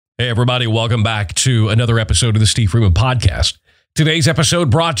Hey, everybody. Welcome back to another episode of the Steve Freeman Podcast. Today's episode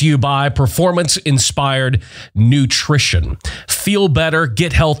brought to you by Performance-Inspired Nutrition. Feel better,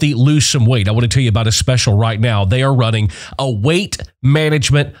 get healthy, lose some weight. I want to tell you about a special right now. They are running a weight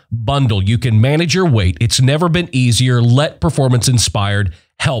management bundle. You can manage your weight. It's never been easier. Let Performance-Inspired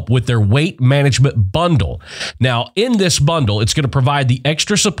help with their weight management bundle. Now, in this bundle, it's going to provide the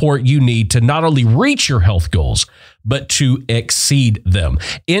extra support you need to not only reach your health goals, but to exceed them.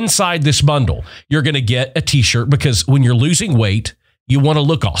 Inside this bundle, you're going to get a t-shirt because when you're losing weight, you want to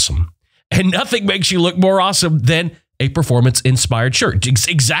look awesome. And nothing makes you look more awesome than a performance-inspired shirt,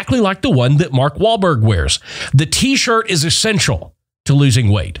 exactly like the one that Mark Wahlberg wears. The t-shirt is essential to losing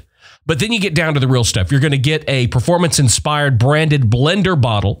weight. But then you get down to the real stuff. You're going to get a performance-inspired branded blender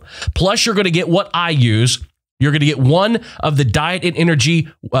bottle. Plus, you're going to get what I use. You're going to get one of the Diet and Energy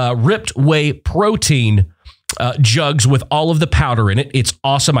Ripped Whey Protein jugs with all of the powder in it. It's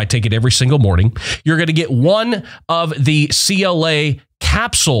awesome. I take it every single morning. You're going to get one of the CLA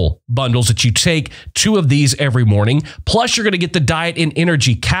capsule bundles that you take, 2 of these every morning. Plus, you're going to get the Diet and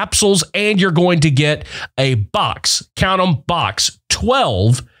Energy capsules, and you're going to get a box, count them, box,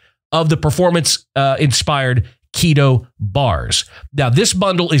 12 of the performance-inspired keto bars. Now, this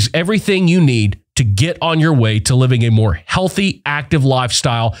bundle is everything you need to get on your way to living a more healthy, active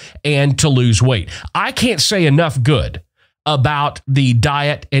lifestyle and to lose weight. I can't say enough good about the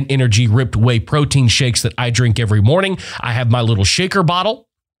Diet and Energy Ripped Whey Protein shakes that I drink every morning. I have my little shaker bottle.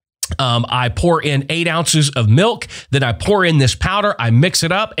 I pour in 8 ounces of milk, then I pour in this powder, I mix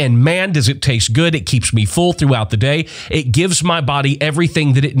it up, and man, does it taste good. It keeps me full throughout the day. It gives my body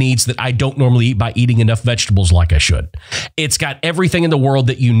everything that it needs that I don't normally eat by eating enough vegetables like I should. It's got everything in the world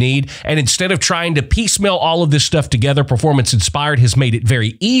that you need, and instead of trying to piecemeal all of this stuff together, Performance Inspired has made it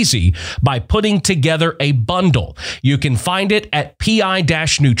very easy by putting together a bundle. You can find it at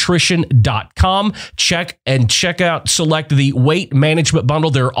pi-nutrition.com. Check out, select the weight management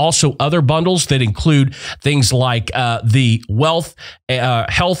bundle. There are also other bundles that include things like the health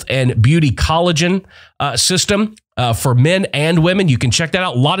and beauty collagen system for men and women. You can check that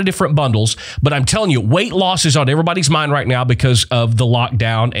out. A lot of different bundles, but I'm telling you, weight loss is on everybody's mind right now because of the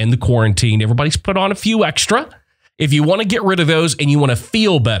lockdown and the quarantine. Everybody's put on a few extra. If you want to get rid of those and you want to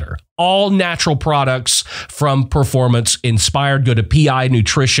feel better, all natural products from Performance Inspired, go to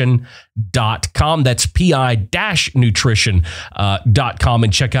pi-nutrition.com. That's pi-nutrition.com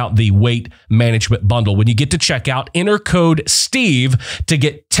and check out the weight management bundle. When you get to checkout, enter code STEVE to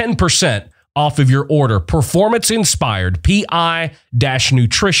get 10% off of your order. Performance Inspired,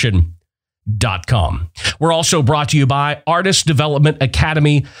 pi-nutrition.com. We're also brought to you by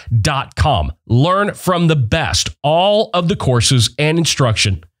artistdevelopmentacademy.com. Learn from the best. All of the courses and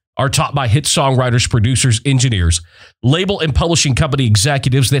instruction are taught by hit songwriters, producers, engineers, label and publishing company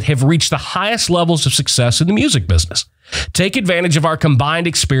executives that have reached the highest levels of success in the music business. Take advantage of our combined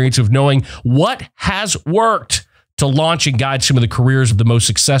experience of knowing what has worked to launch and guide some of the careers of the most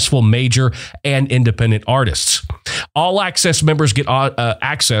successful major and independent artists. All Access members get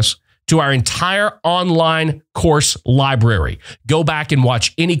access to our entire online course library. Go back and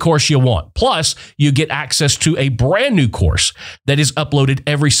watch any course you want. Plus, you get access to a brand new course that is uploaded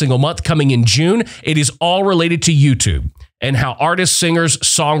every single month coming in June. It is all related to YouTube and how artists, singers,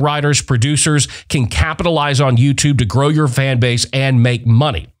 songwriters, producers can capitalize on YouTube to grow your fan base and make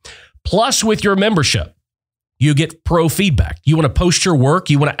money. Plus, with your membership, you get pro feedback. You want to post your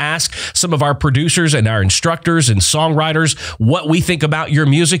work. You want to ask some of our producers and our instructors and songwriters what we think about your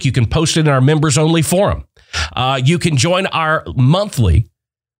music. You can post it in our members only forum. You can join our monthly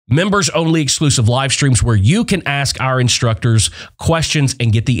members only exclusive live streams where you can ask our instructors questions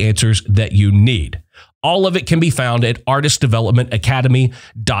and get the answers that you need. All of it can be found at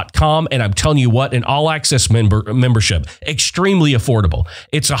artistdevelopmentacademy.com. And I'm telling you what, an all-access membership, extremely affordable.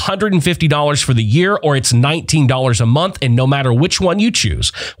 It's $150 for the year or it's $19 a month. And no matter which one you choose,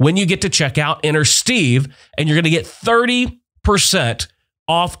 when you get to checkout, enter Steve, and you're going to get 30%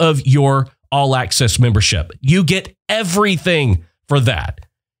 off of your all-access membership. You get everything for that.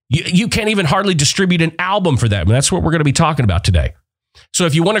 You can't even hardly distribute an album for that. And that's what we're going to be talking about today. So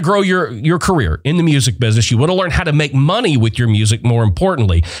if you want to grow your career in the music business, you want to learn how to make money with your music, more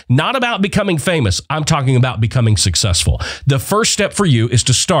importantly, not about becoming famous. I'm talking about becoming successful. The first step for you is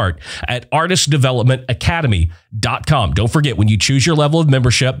to start at artistdevelopmentacademy.com. Don't forget, when you choose your level of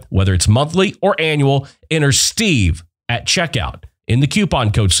membership, whether it's monthly or annual, enter Steve at checkout in the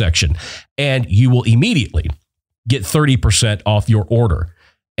coupon code section, and you will immediately get 30% off your order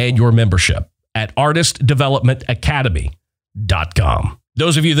and your membership at artistdevelopmentacademy.com.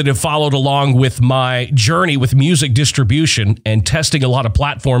 Those of you that have followed along with my journey with music distribution and testing a lot of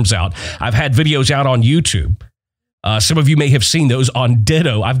platforms out, I've had videos out on YouTube. Some of you may have seen those on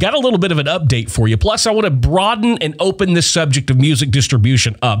Ditto. I've got a little bit of an update for you. Plus, I want to broaden and open this subject of music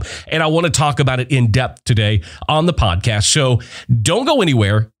distribution up, and I want to talk about it in depth today on the podcast. So don't go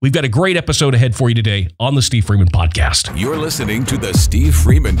anywhere. We've got a great episode ahead for you today on the Steve Freeman Podcast. You're listening to the Steve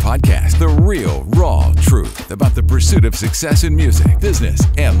Freeman Podcast, the real, raw truth about the pursuit of success in music, business,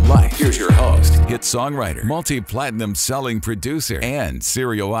 and life. Here's your host, hit songwriter, multi-platinum selling producer, and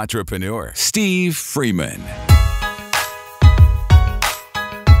serial entrepreneur, Steve Freeman.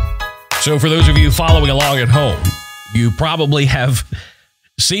 So for those of you following along at home, you probably have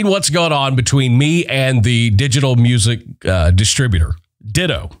seen what's going on between me and the digital music distributor,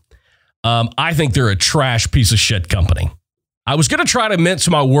 Ditto. I think they're a trash piece of shit company. I was going to try to mince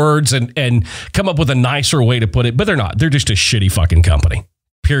my words and come up with a nicer way to put it, but they're not. They're just a shitty fucking company.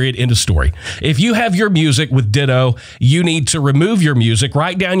 Period. End of story. If you have your music with Ditto, you need to remove your music,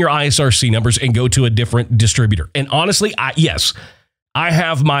 write down your ISRC numbers, and go to a different distributor. And honestly, yes, I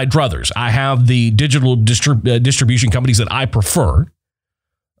have my druthers. I have the digital distribution companies that I prefer.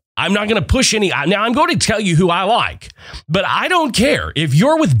 I'm not going to push any. Now, I'm going to tell you who I like, but I don't care. If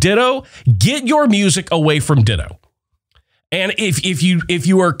you're with Ditto, get your music away from Ditto. And if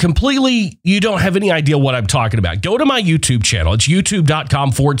you are completely, you don't have any idea what I'm talking about, go to my YouTube channel. It's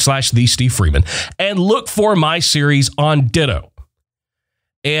youtube.com/The Steve Freeman and look for my series on Ditto.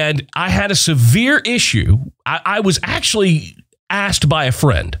 And I had a severe issue. I was actually asked by a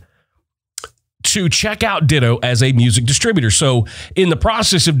friend to check out Ditto as a music distributor. So in the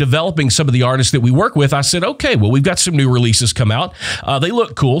process of developing some of the artists that we work with, I said, okay, well, we've got some new releases come out. They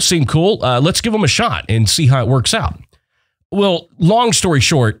look cool, seem cool. Let's give them a shot and see how it works out. Well, long story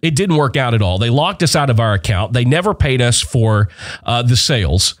short, it didn't work out at all. They locked us out of our account. They never paid us for the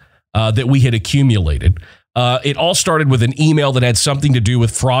sales that we had accumulated. It all started with an email that had something to do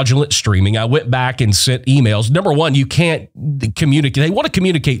with fraudulent streaming. I went back and sent emails. Number one, you can't communicate. They want to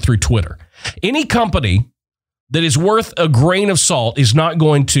communicate through Twitter. Any company that is worth a grain of salt is not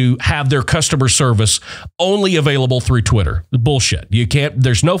going to have their customer service only available through Twitter. Bullshit. You can't.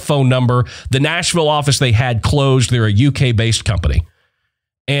 There's no phone number. The Nashville office they had closed. They're a UK-based company.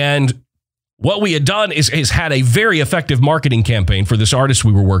 And what we had done is had a very effective marketing campaign for this artist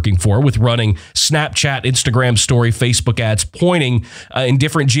we were working for, with running Snapchat, Instagram story, Facebook ads, pointing in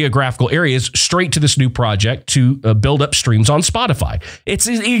different geographical areas straight to this new project to build up streams on Spotify. It's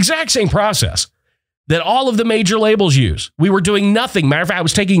the exact same process that all of the major labels use. We were doing nothing. Matter of fact, I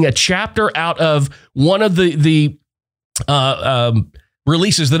was taking a chapter out of one of the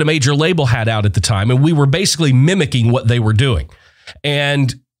releases that a major label had out at the time, and we were basically mimicking what they were doing.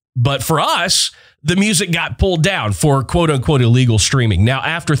 But for us, the music got pulled down for quote unquote illegal streaming. Now,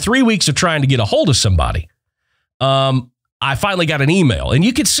 after 3 weeks of trying to get a hold of somebody, I finally got an email, and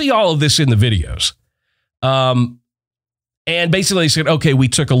you can see all of this in the videos. And basically they said, okay, we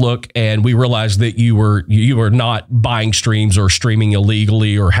took a look and we realized that you were not buying streams or streaming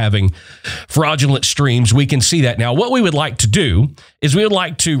illegally or having fraudulent streams. We can see that now. What we would like to do is we would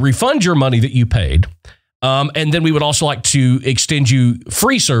like to refund your money that you paid. And then we would also like to extend you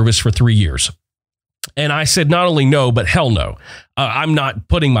free service for 3 years. And I said, not only no, but hell no. I'm not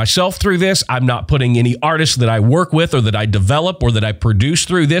putting myself through this. I'm not putting any artists that I work with or that I develop or that I produce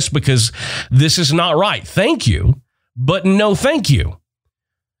through this, because this is not right. Thank you, but no thank you.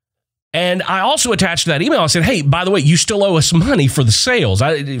 And I also attached to that email, I said, hey, by the way, you still owe us money for the sales.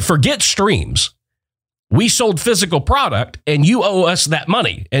 Forget streams. We sold physical product and you owe us that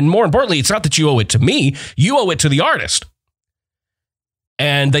money. And more importantly, it's not that you owe it to me, you owe it to the artist.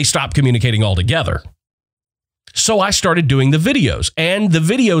 And they stopped communicating altogether. So I started doing the videos, and the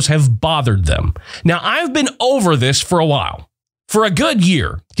videos have bothered them. Now, I've been over this for a while, for a good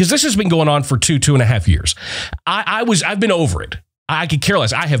year, because this has been going on for 2.5 years. I've been over it. I could care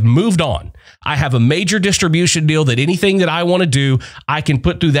less. I have moved on. I have a major distribution deal that anything that I want to do, I can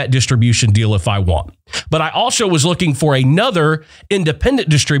put through that distribution deal if I want. But I also was looking for another independent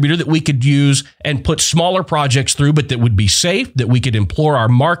distributor that we could use and put smaller projects through, but that would be safe, that we could employ our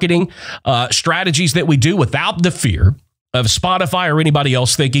marketing strategies that we do without the fear of Spotify or anybody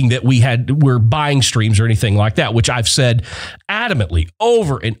else thinking that we're buying streams or anything like that, which I've said adamantly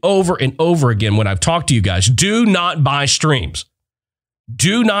over and over and over again when I've talked to you guys. Do not buy streams.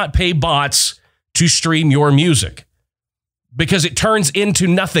 Do not pay bots to stream your music, because it turns into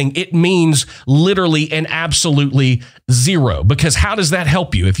nothing. It means literally and absolutely zero, because how does that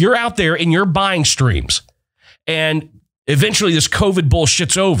help you? If you're out there and you're buying streams and eventually this COVID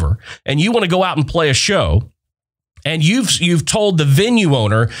bullshit's over and you want to go out and play a show, And you've told the venue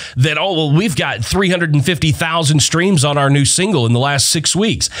owner that, oh, well, we've got 350,000 streams on our new single in the last 6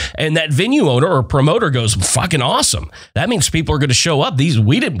 weeks. And that venue owner or promoter goes, fucking awesome. That means people are going to show up.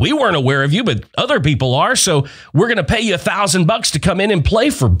 We weren't aware of you, but other people are. So we're going to pay you $1,000 to come in and play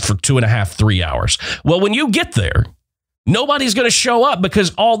for 2.5, 3 hours. Well, when you get there, nobody's going to show up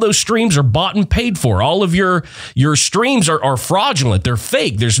because all those streams are bought and paid for. All of your streams are fraudulent. They're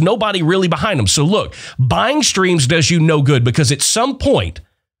fake. There's nobody really behind them. So look, buying streams does you no good because at some point,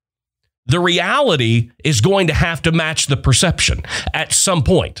 the reality is going to have to match the perception at some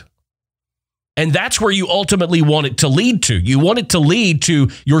point. And that's where you ultimately want it to lead to. You want it to lead to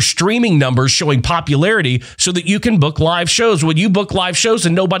your streaming numbers showing popularity so that you can book live shows. When you book live shows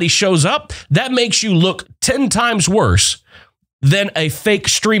and nobody shows up, that makes you look 10 times worse than a fake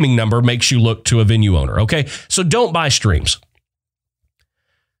streaming number makes you look to a venue owner. Okay, so don't buy streams.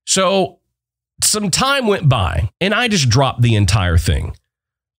 So some time went by and I just dropped the entire thing.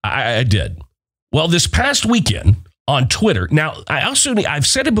 I did. Well, this past weekend, on Twitter. Now, I've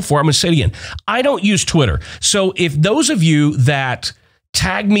said it before, I'm going to say it again. I don't use Twitter. So if those of you that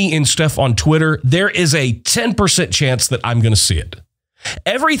tag me in stuff on Twitter, there is a 10% chance that I'm going to see it.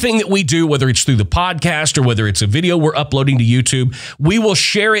 Everything that we do, whether it's through the podcast or whether it's a video we're uploading to YouTube, we will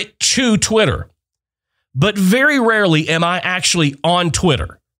share it to Twitter. But very rarely am I actually on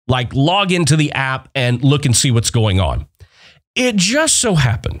Twitter, like log into the app and look and see what's going on. It just so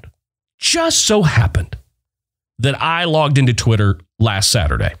happened that I logged into Twitter last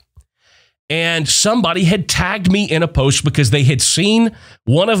Saturday. And somebody had tagged me in a post because they had seen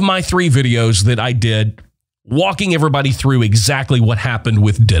one of my 3 videos that I did walking everybody through exactly what happened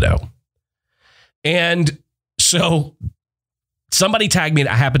with Ditto. And so somebody tagged me and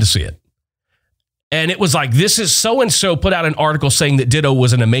I happened to see it. And it was like, this is so-and-so put out an article saying that Ditto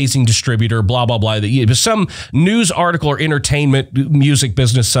was an amazing distributor, blah, blah, blah. It was some news article or entertainment, music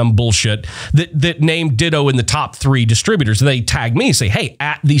business, some bullshit that named Ditto in the top 3 distributors. They tagged me and say, hey,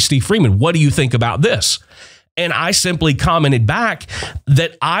 at the Steve Freeman, what do you think about this? And I simply commented back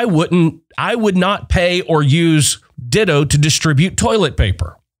that I would not pay or use Ditto to distribute toilet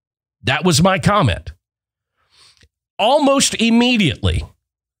paper. That was my comment. Almost immediately,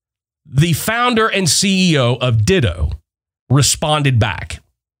 the founder and CEO of Ditto responded back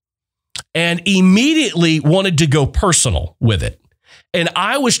and immediately wanted to go personal with it. And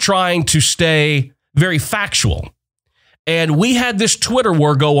I was trying to stay very factual. And we had this Twitter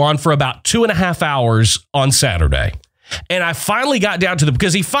war go on for about 2.5 hours on Saturday. And I finally got down to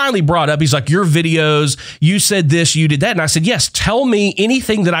because he finally brought up, he's like, your videos, you said this, you did that. And I said, yes, tell me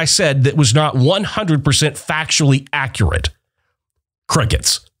anything that I said that was not 100% factually accurate.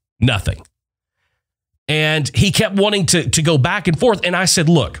 Crickets. Nothing. And he kept wanting to go back and forth. And I said,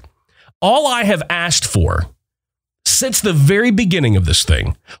 look, all I have asked for since the very beginning of this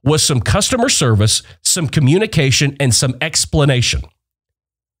thing was some customer service, some communication, and some explanation.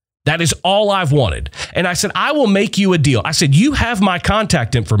 That is all I've wanted. And I said, I will make you a deal. I said, you have my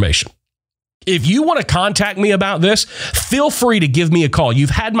contact information. If you want to contact me about this, feel free to give me a call. You've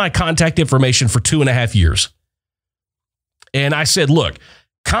had my contact information for 2.5 years. And I said, look,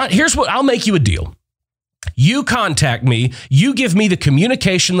 here's what I'll make you a deal. You contact me, you give me the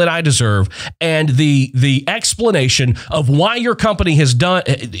communication that I deserve and the explanation of why your company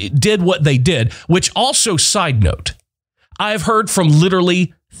did what they did, which also, side note, I've heard from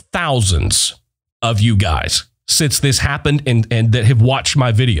literally thousands of you guys since this happened and that have watched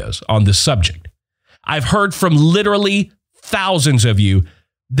my videos on this subject. I've heard from literally thousands of you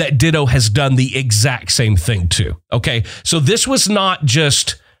that Ditto has done the exact same thing too. Okay, so this was not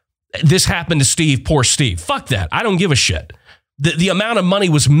just, this happened to Steve, poor Steve. Fuck that. I don't give a shit. The amount of money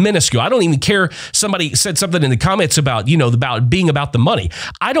was minuscule. I don't even care. Somebody said something in the comments about, about being about the money.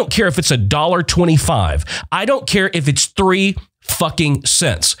 I don't care if it's $1.25. I don't care if it's 3 fucking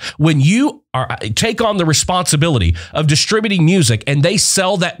cents. When you take on the responsibility of distributing music and they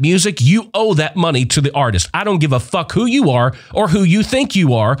sell that music, you owe that money to the artist. I don't give a fuck who you are or who you think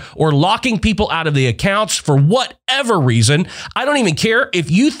you are or locking people out of the accounts for whatever reason. I don't even care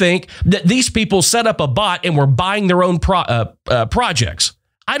if you think that these people set up a bot and were buying their own projects.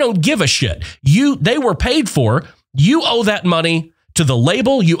 I don't give a shit. They were paid for. You owe that money to the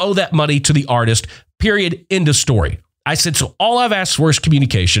label. You owe that money to the artist. Period. End of story. I said, so all I've asked for is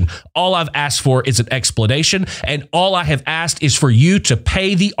communication. All I've asked for is an explanation. And all I have asked is for you to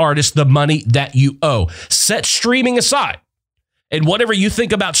pay the artist the money that you owe. Set streaming aside. And whatever you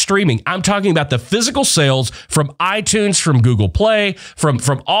think about streaming, I'm talking about the physical sales from iTunes, from Google Play, from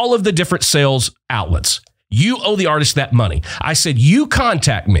all of the different sales outlets. You owe the artist that money. I said, you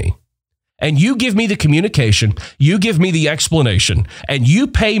contact me and you give me the communication, you give me the explanation, and you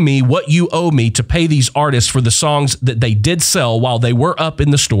pay me what you owe me to pay these artists for the songs that they did sell while they were up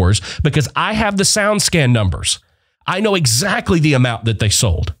in the stores, because I have the SoundScan numbers. I know exactly the amount that they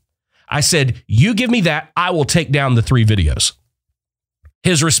sold. I said, you give me that, I will take down the 3 videos.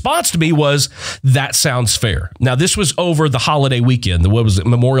 His response to me was, that sounds fair. Now, this was over the holiday weekend,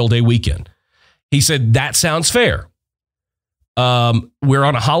 Memorial Day weekend. He said, that sounds fair. We're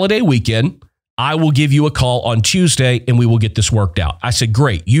on a holiday weekend. I will give you a call on Tuesday and we will get this worked out. I said,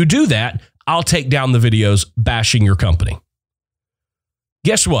 great. You do that. I'll take down the videos bashing your company.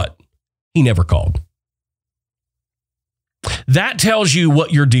 Guess what? He never called. That tells you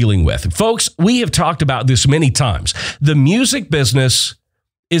what you're dealing with. Folks, we have talked about this many times. The music business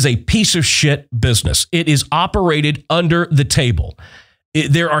is a piece of shit business. It is operated under the table.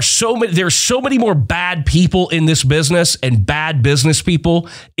 There's so many more bad people in this business and bad business people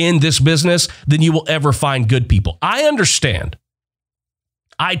in this business than you will ever find good people. I understand.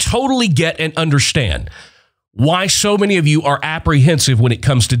 I totally get and understand why so many of you are apprehensive when it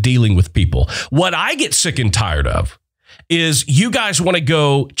comes to dealing with people. What I get sick and tired of is you guys want to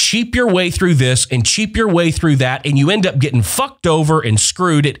go cheap your way through this and cheap your way through that, and you end up getting fucked over and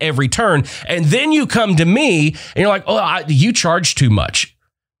screwed at every turn. And then you come to me and you're like, oh, you charge too much.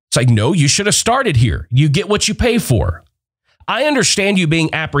 It's like, no, you should have started here. You get what you pay for. I understand you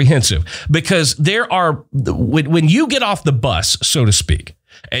being apprehensive, because when you get off the bus, so to speak,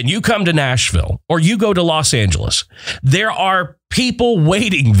 and you come to Nashville or you go to Los Angeles, there are people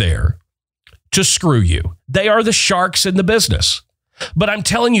waiting there to screw you. They are the sharks in the business. But I'm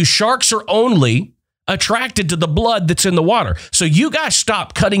telling you, sharks are only attracted to the blood that's in the water. So you guys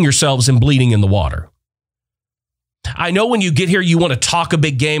stop cutting yourselves and bleeding in the water. I know when you get here, you want to talk a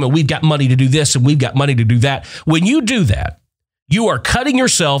big game and we've got money to do this and we've got money to do that. When you do that, you are cutting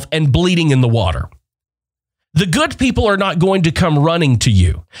yourself and bleeding in the water. The good people are not going to come running to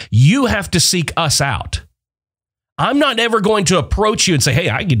you. You have to seek us out. I'm not ever going to approach you and say, hey,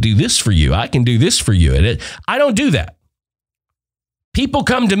 I can do this for you. I can do this for you. And I don't do that. People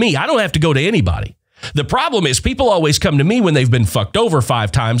come to me. I don't have to go to anybody. The problem is people always come to me when they've been fucked over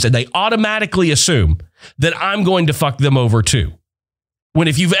 5 times, and they automatically assume that I'm going to fuck them over too. When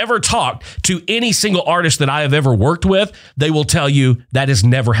if you've ever talked to any single artist that I have ever worked with, they will tell you that has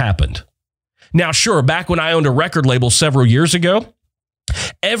never happened. Now, sure, back when I owned a record label several years ago,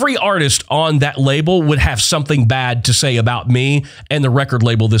 every artist on that label would have something bad to say about me and the record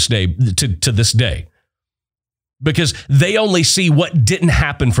label to this day, because they only see what didn't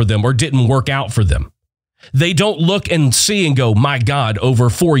happen for them or didn't work out for them. They don't look and see and go, my God, over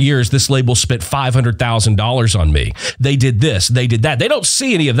 4 years, this label spent $500,000 on me. They did this, they did that. They don't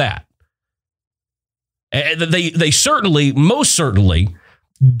see any of that. They certainly, most certainly,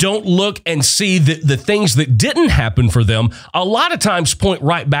 don't look and see the things that didn't happen for them. A lot of times point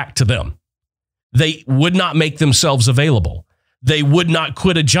right back to them. They would not make themselves available. They would not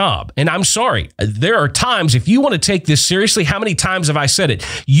quit a job. And I'm sorry, there are times, if you want to take this seriously, how many times have I said it?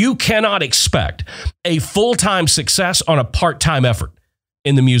 You cannot expect a full-time success on a part-time effort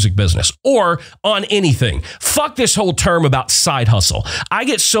in the music business or on anything. Fuck this whole term about side hustle. I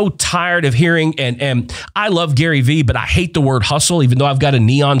get so tired of hearing, and I love Gary Vee, but I hate the word hustle, even though I've got a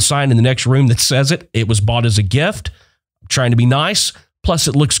neon sign in the next room that says it. It was bought as a gift. I'm trying to be nice. Plus,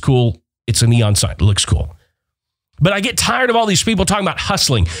 it looks cool. It's a neon sign. It looks cool. But I get tired of all these people talking about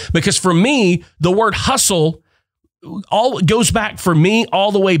hustling, because for me, the word hustle goes back for me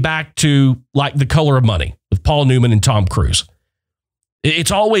all the way back to like The Color of Money with Paul Newman and Tom Cruise.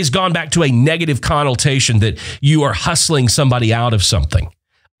 It's always gone back to a negative connotation that you are hustling somebody out of something.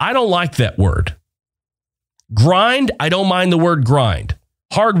 I don't like that word. Grind, I don't mind the word grind.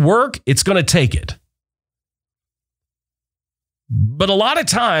 Hard work, it's going to take it. But a lot of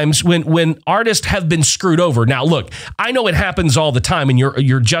times when artists have been screwed over, now look, I know it happens all the time, and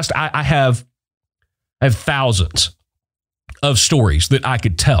I have thousands of stories that I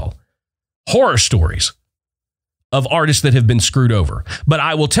could tell, horror stories of artists that have been screwed over. But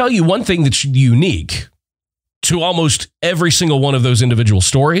I will tell you one thing that's unique to almost every single one of those individual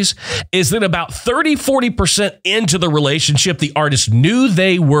stories is that about 30-40% into the relationship, the artist knew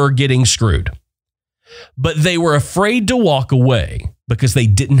they were getting screwed, but they were afraid to walk away because they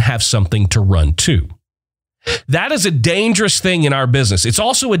didn't have something to run to. That is a dangerous thing in our business. It's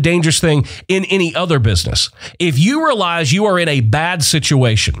also a dangerous thing in any other business. If you realize you are in a bad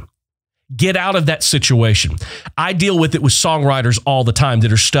situation, get out of that situation. I deal with it with songwriters all the time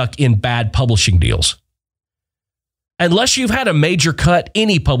that are stuck in bad publishing deals. Unless you've had a major cut,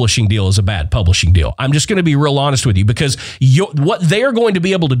 any publishing deal is a bad publishing deal. I'm just going to be real honest with you, because what they're going to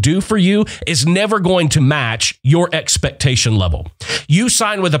be able to do for you is never going to match your expectation level. You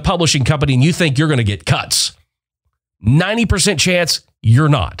sign with a publishing company and you think you're going to get cuts. 90% chance you're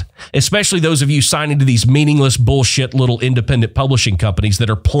not, especially those of you signing to these meaningless bullshit little independent publishing companies that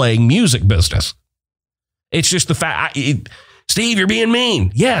are playing music business. It's just the fact, Steve, you're being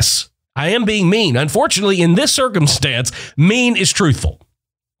mean. Yes, I am being mean. Unfortunately, in this circumstance, mean is truthful.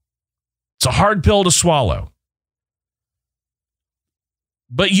 It's a hard pill to swallow.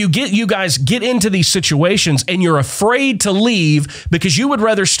 But you guys get into these situations and you're afraid to leave because you would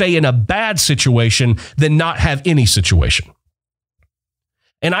rather stay in a bad situation than not have any situation.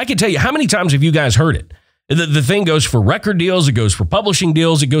 And I can tell you, how many times have you guys heard it? The thing goes for record deals, it goes for publishing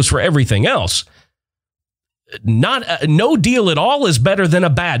deals, it goes for everything else. No deal at all is better than a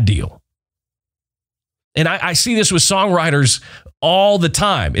bad deal. And I see this with songwriters all the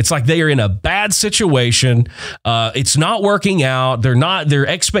time. It's like they are in a bad situation. It's not working out. Their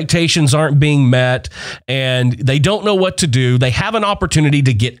expectations aren't being met, and they don't know what to do. They have an opportunity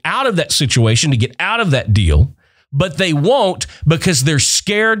to get out of that situation, to get out of that deal, but they won't because they're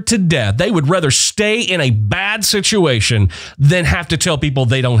scared to death. They would rather stay in a bad situation than have to tell people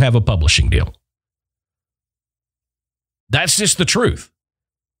they don't have a publishing deal. That's just the truth.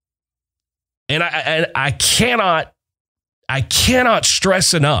 And I cannot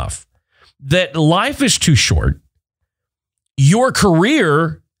stress enough that life is too short. Your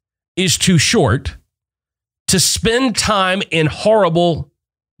career is too short to spend time in horrible,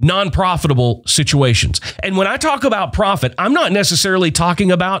 non-profitable situations. And when I talk about profit, I'm not necessarily talking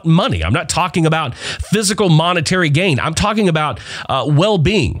about money. I'm not talking about physical monetary gain. I'm talking about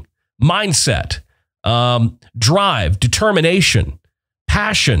well-being, mindset, drive, determination,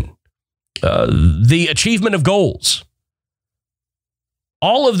 passion, the achievement of goals.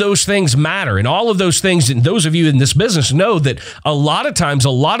 All of those things matter, and all of those things, and those of you in this business know that a lot of times, a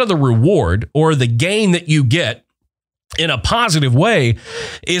lot of the reward or the gain that you get in a positive way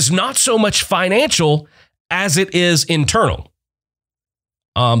is not so much financial as it is internal.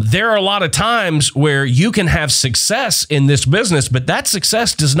 There are a lot of times where you can have success in this business, but that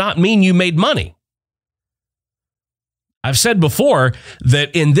success does not mean you made money. I've said before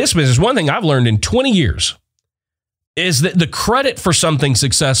that in this business, one thing I've learned in 20 years is that the credit for something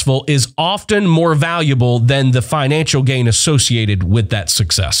successful is often more valuable than the financial gain associated with that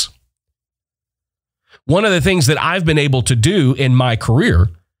success. One of the things that I've been able to do in my career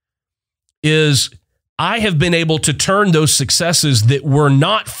is I have been able to turn those successes that were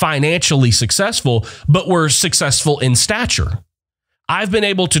not financially successful, but were successful in stature. I've been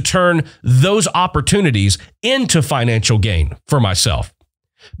able to turn those opportunities into financial gain for myself.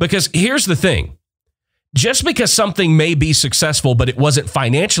 Because here's the thing. Just because something may be successful, but it wasn't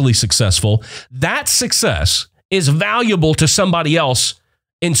financially successful, that success is valuable to somebody else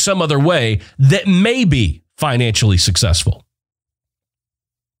in some other way that may be financially successful.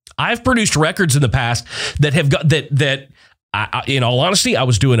 I've produced records in the past that have got that in all honesty, I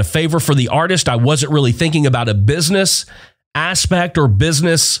was doing a favor for the artist. I wasn't really thinking about a business aspect or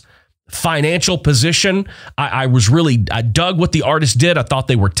business financial position. I dug what the artist did. I thought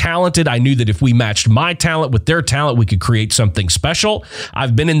they were talented. I knew that if we matched my talent with their talent, we could create something special.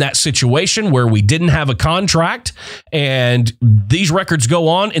 I've been in that situation where we didn't have a contract and these records go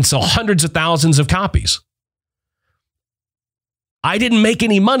on and sell hundreds of thousands of copies. I didn't make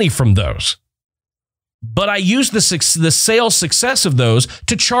any money from those, but I used the sales success of those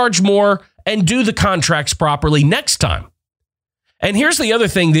to charge more and do the contracts properly next time. And here's the other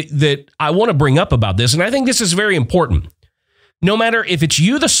thing that I want to bring up about this, and I think this is very important. No matter if it's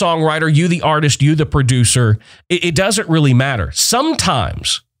you, the songwriter, you, the artist, you, the producer, it doesn't really matter.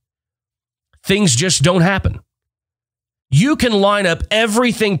 Sometimes things just don't happen. You can line up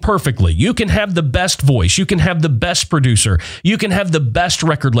everything perfectly. You can have the best voice. You can have the best producer. You can have the best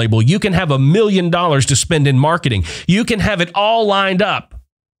record label. You can have $1 million to spend in marketing. You can have it all lined up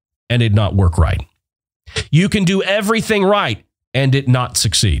and it not work right. You can do everything right and it not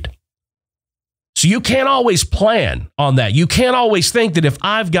succeed. So you can't always plan on that. You can't always think that if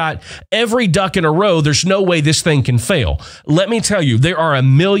I've got every duck in a row, there's no way this thing can fail. Let me tell you, there are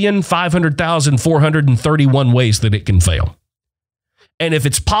 1,500,431 ways that it can fail. And if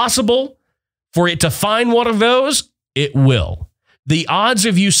it's possible for it to find one of those, it will. The odds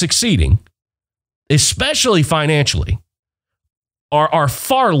of you succeeding, especially financially, are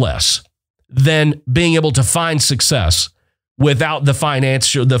far less than being able to find success without the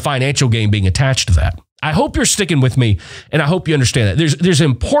financial gain being attached to that. I hope you're sticking with me, and I hope you understand that. There's an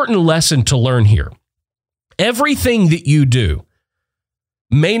important lesson to learn here. Everything that you do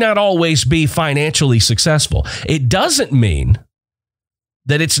may not always be financially successful. It doesn't mean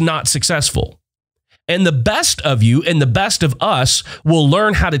that it's not successful. And the best of you and the best of us will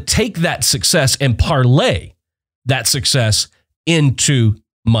learn how to take that success and parlay that success into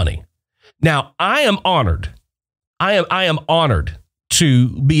money. Now, I am honored. I am honored to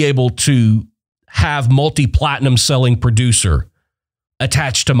be able to have multi-platinum selling producer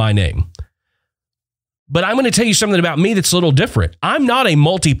attached to my name. But I'm going to tell you something about me that's a little different. I'm not a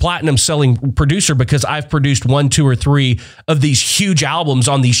multi-platinum selling producer because I've produced 1, 2, or 3 of these huge albums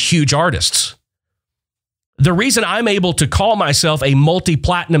on these huge artists. The reason I'm able to call myself a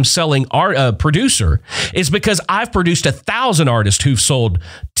multi-platinum selling producer is because I've produced 1,000 artists who've sold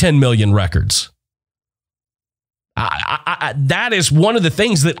 10 million records. That is one of the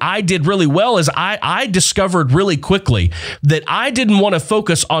things that I did really well is I discovered really quickly that I didn't want to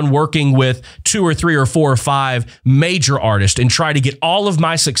focus on working with 2 or 3 or 4 or 5 major artists and try to get all of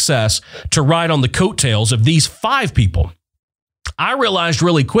my success to ride on the coattails of these 5 people. I realized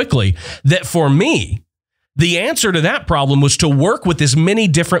really quickly that for me, the answer to that problem was to work with as many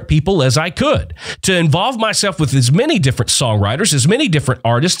different people as I could, to involve myself with as many different songwriters, as many different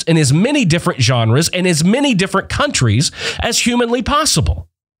artists, and as many different genres, and as many different countries as humanly possible.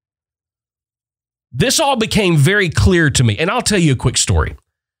 This all became very clear to me, and I'll tell you a quick story.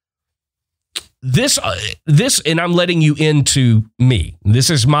 This, and I'm letting you into me. This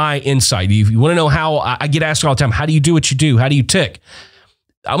is my insight. If you want to know how I get asked all the time, how do you do what you do? How do you tick?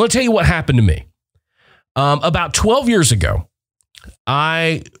 I'm going to tell you what happened to me. About 12 years ago,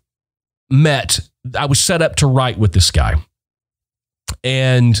 I was set up to write with this guy.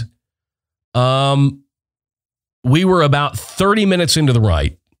 And we were about 30 minutes into the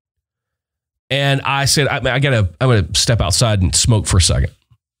write. And I said, I'm going to step outside and smoke for a second.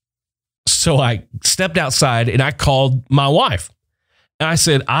 So I stepped outside and I called my wife. And I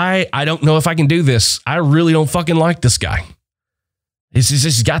said, I don't know if I can do this. I really don't fucking like this guy.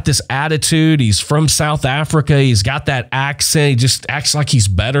 He's got this attitude. He's from South Africa. He's got that accent. He just acts like he's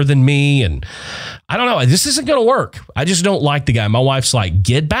better than me. And I don't know. This isn't going to work. I just don't like the guy. My wife's like,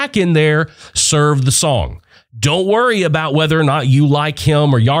 get back in there, serve the song. Don't worry about whether or not you like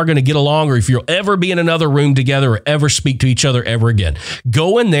him or y'all are going to get along or if you'll ever be in another room together or ever speak to each other ever again.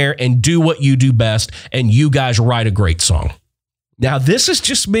 Go in there and do what you do best, and you guys write a great song. Now, this is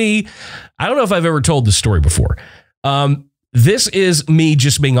just me. I don't know if I've ever told this story before. This is me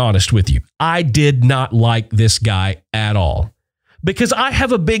just being honest with you. I did not like this guy at all because I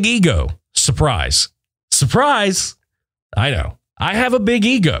have a big ego. Surprise. Surprise. I know. I have a big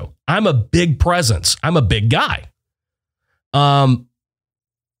ego. I'm a big presence. I'm a big guy. And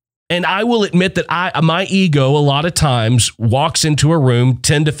I will admit that my ego a lot of times walks into a room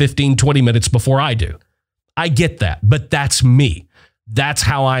 10 to 15, 20 minutes before I do. I get that, but that's me. That's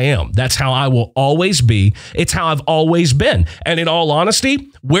how I am. That's how I will always be. It's how I've always been. And in all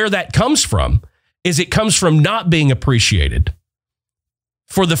honesty, where that comes from is it comes from not being appreciated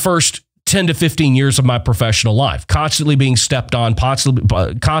for the first 10 to 15 years of my professional life, constantly being stepped on,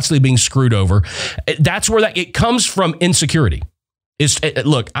 constantly being screwed over. That's where it comes from insecurity.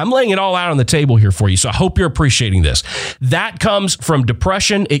 Look, I'm laying it all out on the table here for you, so I hope you're appreciating this. That comes from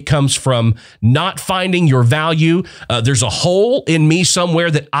depression. It comes from not finding your value. There's a hole in me somewhere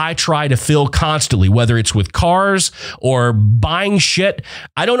that I try to fill constantly, whether it's with cars or buying shit.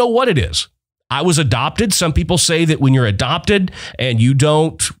 I don't know what it is. I was adopted. Some people say that when you're adopted and you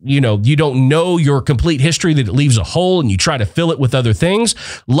don't know your complete history, that it leaves a hole and you try to fill it with other things.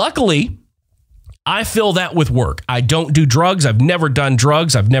 Luckily, I fill that with work. I don't do drugs. I've never done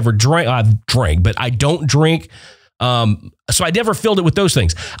drugs. I've never drank. I've drank, but I don't drink. So I never filled it with those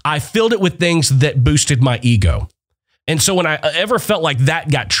things. I filled it with things that boosted my ego. And so when I ever felt like that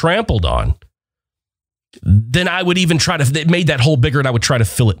got trampled on, then I would even it made that hole bigger and I would try to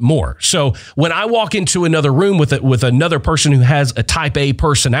fill it more. So when I walk into another room with another person who has a type A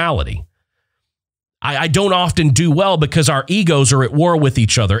personality, I don't often do well because our egos are at war with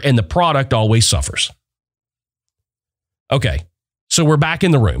each other and the product always suffers. Okay, so we're back in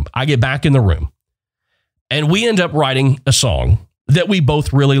the room. I get back in the room and we end up writing a song that we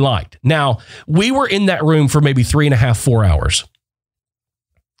both really liked. Now, we were in that room for maybe 3.5, 4 hours.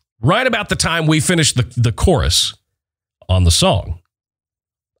 Right about the time we finished the chorus on the song,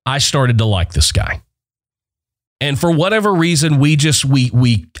 I started to like this guy. And for whatever reason,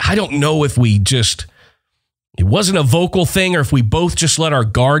 I don't know if it wasn't a vocal thing or if we both just let our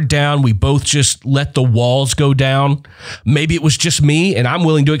guard down. We both just let the walls go down. Maybe it was just me, and I'm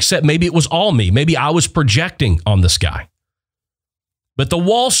willing to accept maybe it was all me. Maybe I was projecting on this guy. But the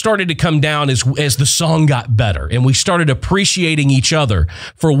wall started to come down as the song got better, and we started appreciating each other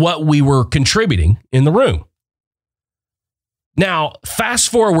for what we were contributing in the room. Now,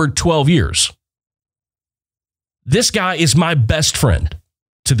 fast forward 12 years. This guy is my best friend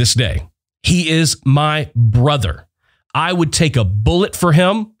to this day. He is my brother. I would take a bullet for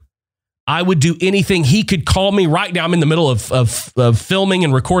him. I would do anything. He could call me right now. I'm in the middle of filming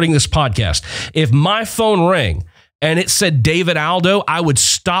and recording this podcast. If my phone rang and it said David Aldo, I would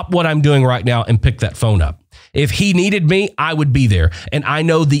stop what I'm doing right now and pick that phone up. If he needed me, I would be there. And I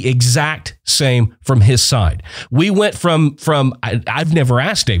know the exact same from his side. We went from I've never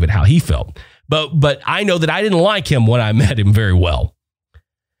asked David how he felt, but I know that I didn't like him when I met him very well.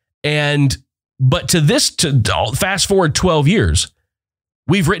 But to fast forward 12 years,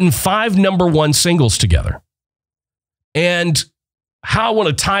 we've written 5 number 1 singles together. And how I want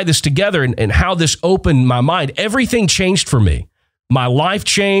to tie this together and how this opened my mind, everything changed for me. My life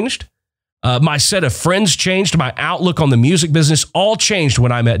changed. My set of friends changed. My outlook on the music business all changed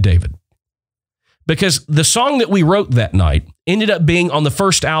when I met David. Because the song that we wrote that night ended up being on the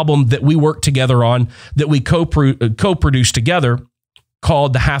first album that we worked together on, that we co-produced together,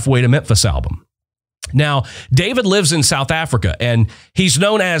 called the Halfway to Memphis album. Now, David lives in South Africa, and he's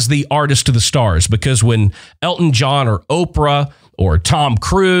known as the artist of the stars because when Elton John or Oprah or Tom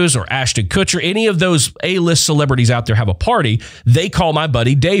Cruise or Ashton Kutcher, any of those A-list celebrities out there have a party, they call my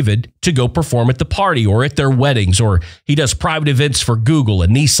buddy David to go perform at the party or at their weddings, or he does private events for Google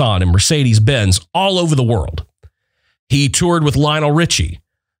and Nissan and Mercedes-Benz all over the world. He toured with Lionel Richie.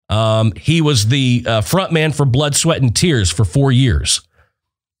 He was the frontman for Blood, Sweat, and Tears for 4 years.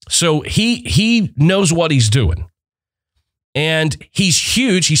 So he knows what he's doing. And he's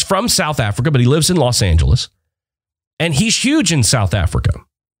huge. He's from South Africa, but he lives in Los Angeles. And he's huge in South Africa.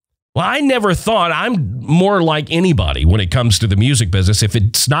 Well, I never thought I'm more like anybody when it comes to the music business. If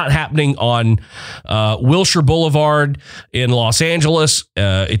it's not happening on Wilshire Boulevard in Los Angeles,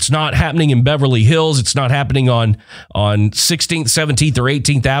 it's not happening in Beverly Hills, it's not happening on 16th, 17th, or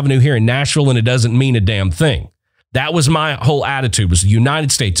 18th Avenue here in Nashville, and it doesn't mean a damn thing. That was my whole attitude, was the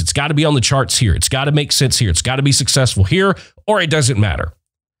United States. It's got to be on the charts here. It's got to make sense here. It's got to be successful here, or it doesn't matter.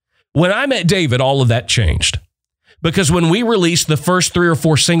 When I met David, all of that changed. Because when we released the first 3 or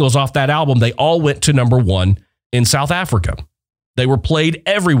 4 singles off that album, they all went to number 1 in South Africa. They were played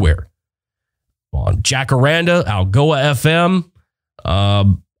everywhere. On Jacaranda, Algoa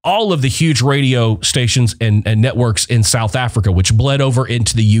FM, all of the huge radio stations and networks in South Africa, which bled over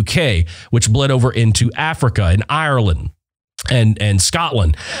into the UK, which bled over into Africa and Ireland and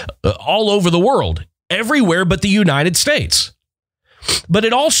Scotland, all over the world, everywhere but the United States. But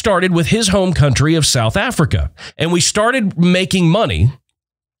it all started with his home country of South Africa. And we started making money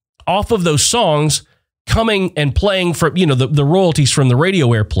off of those songs coming and playing for, the royalties from the radio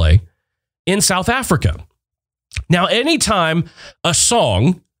airplay in South Africa. Now, anytime a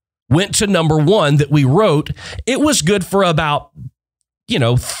song went to number 1 that we wrote, it was good for about,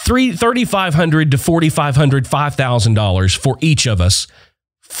 $3,500 to $4,500, $5,000 for each of us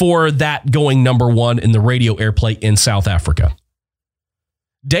for that going number 1 in the radio airplay in South Africa.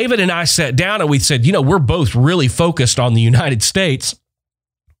 David and I sat down and we said, we're both really focused on the United States.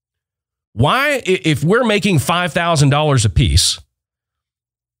 Why, if we're making $5,000 a piece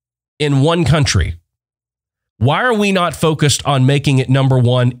in one country, why are we not focused on making it number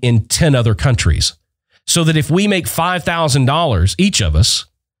 1 in 10 other countries? So that if we make $5,000 each of us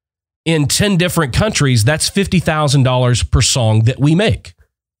in 10 different countries, that's $50,000 per song that we make.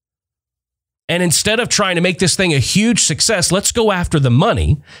 And instead of trying to make this thing a huge success, let's go after the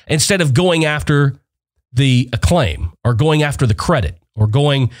money instead of going after the acclaim or going after the credit or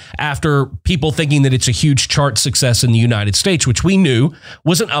going after people thinking that it's a huge chart success in the United States, which we knew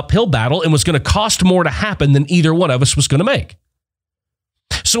was an uphill battle and was going to cost more to happen than either one of us was going to make.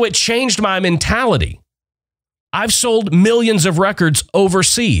 So it changed my mentality. I've sold millions of records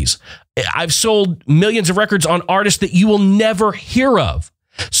overseas. I've sold millions of records on artists that you will never hear of.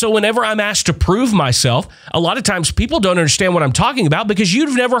 So whenever I'm asked to prove myself, a lot of times people don't understand what I'm talking about because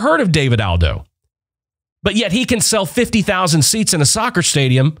you've never heard of David Aldo. But yet he can sell 50,000 seats in a soccer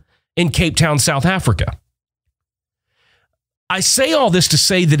stadium in Cape Town, South Africa. I say all this to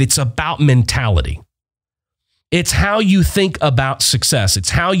say that it's about mentality. It's how you think about success. It's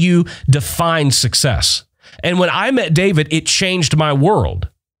how you define success. And when I met David, it changed my world.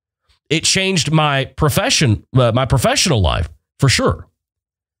 It changed my professional life, for sure.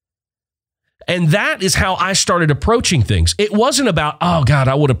 And that is how I started approaching things. It wasn't about, oh God,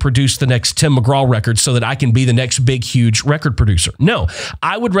 I would have produced the next Tim McGraw record so that I can be the next big, huge record producer. No,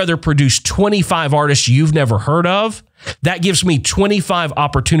 I would rather produce 25 artists you've never heard of That gives me 25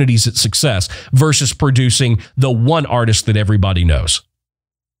 opportunities at success versus producing the one artist that everybody knows.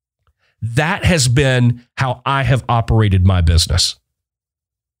 That has been how I have operated my business.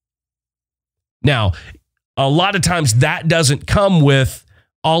 Now, a lot of times that doesn't come with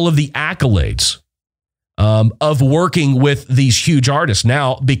all of the accolades of working with these huge artists.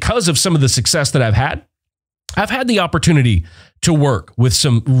 Now, because of some of the success that I've had the opportunity to work with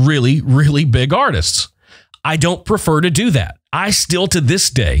some really, really big artists. I don't prefer to do that. I still, to this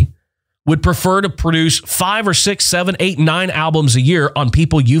day, would prefer to produce 5 or 6, 7, 8, 9 albums a year on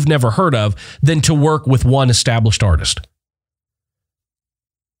people you've never heard of than to work with one established artist.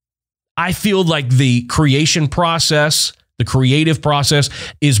 I feel like the creation process, the creative process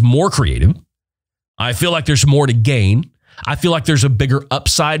is more creative. I feel like there's more to gain. I feel like there's a bigger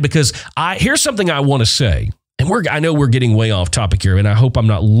upside because here's something I want to say. And I know we're getting way off topic here, and I hope I'm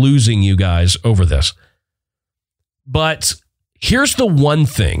not losing you guys over this. But here's the one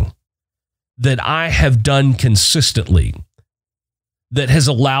thing that I have done consistently that has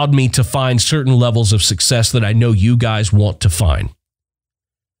allowed me to find certain levels of success that I know you guys want to find.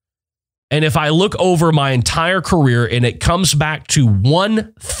 And if I look over my entire career and it comes back to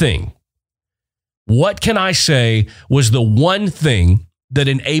one thing, what can I say was the one thing that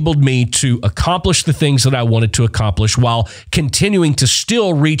enabled me to accomplish the things that I wanted to accomplish while continuing to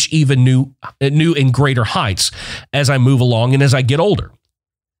still reach even new and greater heights as I move along and as I get older?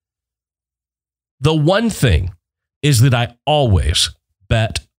 The one thing is that I always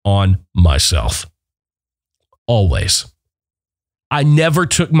bet on myself. Always. I never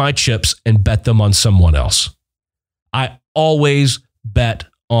took my chips and bet them on someone else. I always bet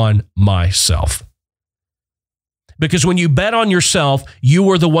on myself. Because when you bet on yourself, you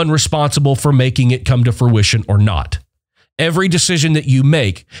are the one responsible for making it come to fruition or not. Every decision that you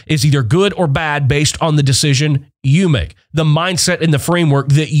make is either good or bad based on the decision you make, the mindset and the framework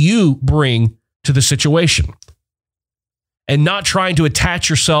that you bring to the situation. And not trying to attach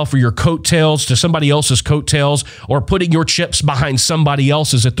yourself or your coattails to somebody else's coattails or putting your chips behind somebody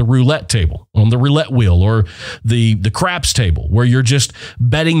else's at the roulette table, on the roulette wheel or the craps table where you're just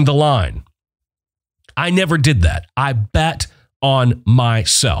betting the line. I never did that. I bet on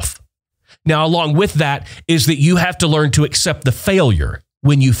myself. Now, along with that is that you have to learn to accept the failure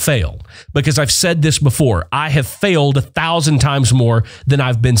when you fail. Because I've said this before, I have failed 1,000 times more than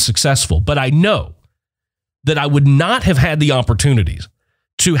I've been successful. But I know that I would not have had the opportunities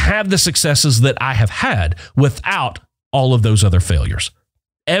to have the successes that I have had without all of those other failures.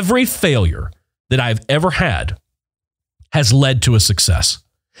 Every failure that I've ever had has led to a success.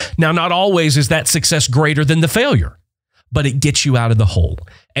 Now, not always is that success greater than the failure, but it gets you out of the hole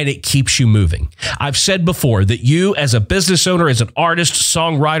and it keeps you moving. I've said before that you as a business owner, as an artist,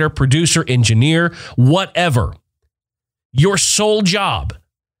 songwriter, producer, engineer, whatever, your sole job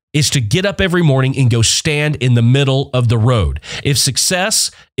is to get up every morning and go stand in the middle of the road. If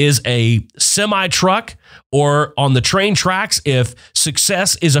success is a semi-truck or on the train tracks, if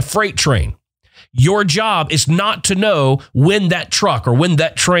success is a freight train, your job is not to know when that truck or when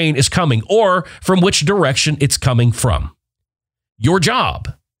that train is coming or from which direction it's coming from. Your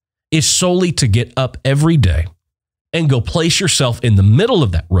job is solely to get up every day and go place yourself in the middle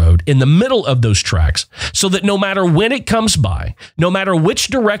of that road, in the middle of those tracks, so that no matter when it comes by, no matter which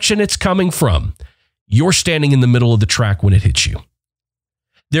direction it's coming from, you're standing in the middle of the track when it hits you.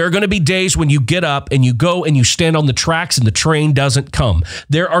 There are going to be days when you get up and you go and you stand on the tracks and the train doesn't come.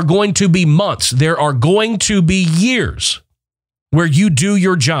 There are going to be months, there are going to be years where you do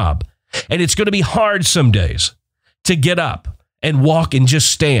your job. And it's going to be hard some days to get up and walk and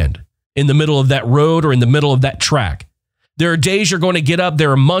just stand in the middle of that road or in the middle of that track. There are days you're going to get up. There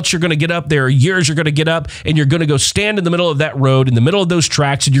are months you're going to get up. There are years you're going to get up and you're going to go stand in the middle of that road, in the middle of those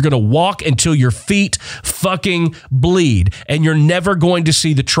tracks, and you're going to walk until your feet fucking bleed and you're never going to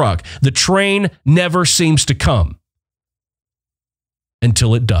see the truck. The train never seems to come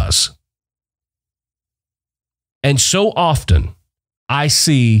until it does. And so often I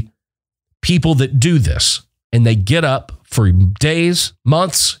see people that do this and they get up for days,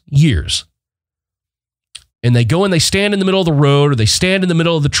 months, years. And they go and they stand in the middle of the road or they stand in the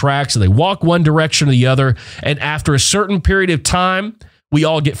middle of the tracks and they walk one direction or the other. And after a certain period of time, we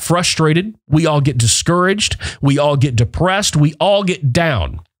all get frustrated. We all get discouraged. We all get depressed. We all get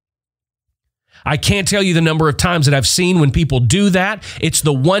down. I can't tell you the number of times that I've seen when people do that. It's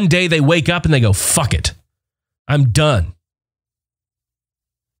the one day they wake up and they go, fuck it. I'm done.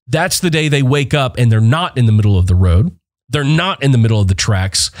 That's the day they wake up and they're not in the middle of the road. They're not in the middle of the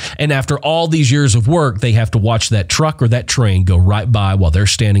tracks. And after all these years of work, they have to watch that truck or that train go right by while they're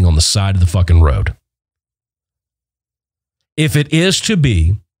standing on the side of the fucking road. If it is to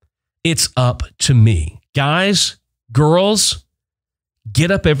be, it's up to me. Guys, girls, get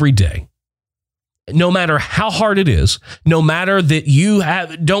up every day. No matter how hard it is, no matter that you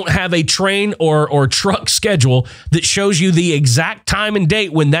don't have a train or truck schedule that shows you the exact time and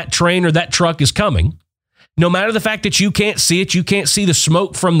date when that train or that truck is coming, no matter the fact that you can't see it, you can't see the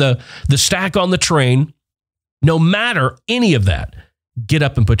smoke from the stack on the train, no matter any of that, get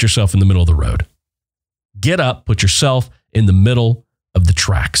up and put yourself in the middle of the road. Get up, put yourself in the middle of the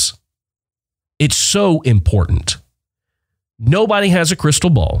tracks. It's so important. Nobody has a crystal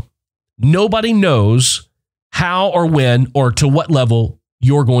ball. Nobody knows how or when or to what level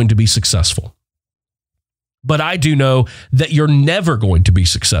you're going to be successful. But I do know that you're never going to be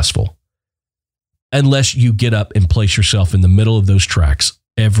successful unless you get up and place yourself in the middle of those tracks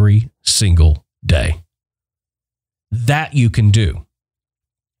every single day. That you can do.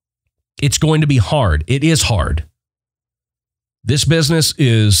 It's going to be hard. It is hard. This business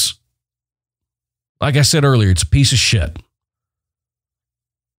is, like I said earlier, it's a piece of shit.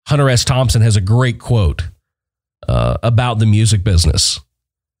 Hunter S. Thompson has a great quote about the music business.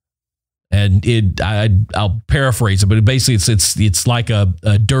 And I'll paraphrase it, but basically it's like a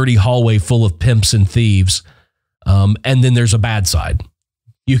dirty hallway full of pimps and thieves. And then there's a bad side.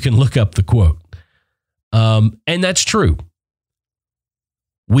 You can look up the quote. And that's true.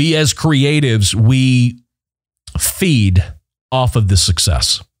 We as creatives, we feed off of the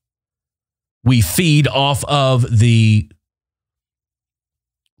success. We feed off of the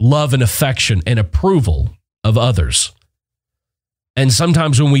love and affection and approval of others. And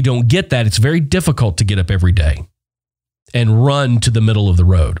sometimes when we don't get that, it's very difficult to get up every day and run to the middle of the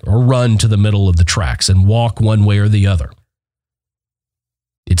road or run to the middle of the tracks and walk one way or the other.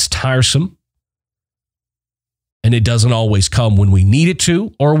 It's tiresome. And it doesn't always come when we need it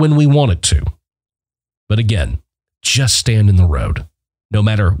to or when we want it to. But again, just stand in the road. No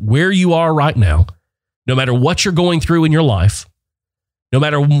matter where you are right now, no matter what you're going through in your life, no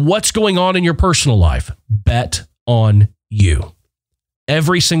matter what's going on in your personal life, bet on you.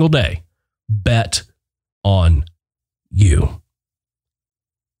 Every single day, bet on you.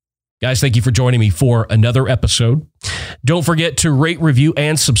 Guys, thank you for joining me for another episode. Don't forget to rate, review,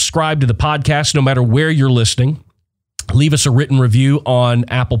 and subscribe to the podcast no matter where you're listening. Leave us a written review on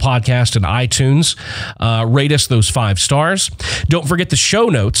Apple Podcast and iTunes. Rate us those 5 stars. Don't forget the show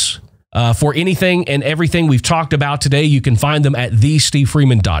notes for anything and everything we've talked about today. You can find them at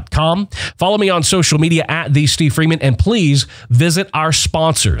thestevefreeman.com. Follow me on social media at thestevefreeman, and please visit our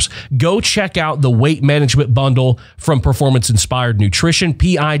sponsors. Go check out the weight management bundle from Performance Inspired Nutrition,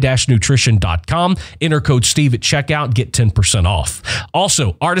 pi-nutrition.com. Enter code Steve at checkout, get 10% off.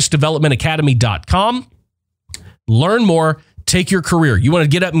 Also, artistdevelopmentacademy.com. Learn more, take your career. You want to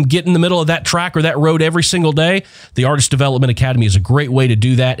get up and get in the middle of that track or that road every single day? The Artist Development Academy is a great way to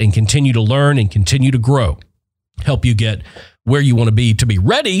do that and continue to learn and continue to grow. Help you get where you want to be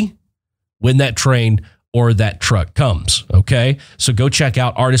ready when that train or that truck comes, okay? So go check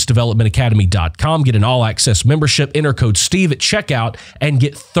out artistdevelopmentacademy.com, get an all-access membership, enter code Steve at checkout, and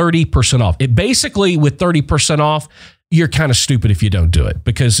get 30% off. It basically, with 30% off, you're kind of stupid if you don't do it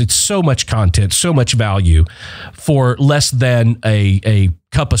because it's so much content, so much value for less than a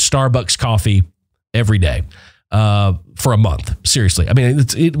cup of Starbucks coffee every day for a month. Seriously. I mean,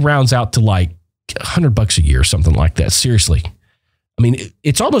 it rounds out to like $100 a year, something like that. Seriously. I mean,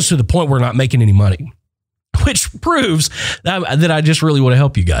 it's almost to the point where we're not making any money, which proves that I just really want to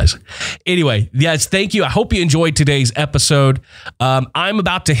help you guys. Anyway, yes, thank you. I hope you enjoyed today's episode. I'm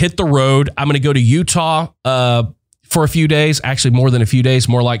about to hit the road. I'm going to go to Utah for a few days, actually more than a few days,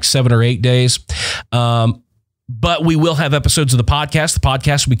 more like 7 or 8 days. But we will have episodes of the podcast. The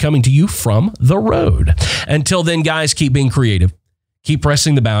podcast will be coming to you from the road. Until then, guys, keep being creative, keep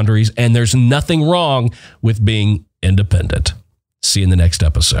pressing the boundaries, and there's nothing wrong with being independent. See you in the next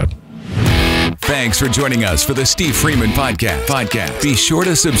episode. Thanks for joining us for the Steve Freeman Podcast. Be sure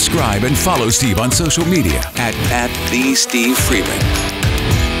to subscribe and follow Steve on social media at the Steve Freeman.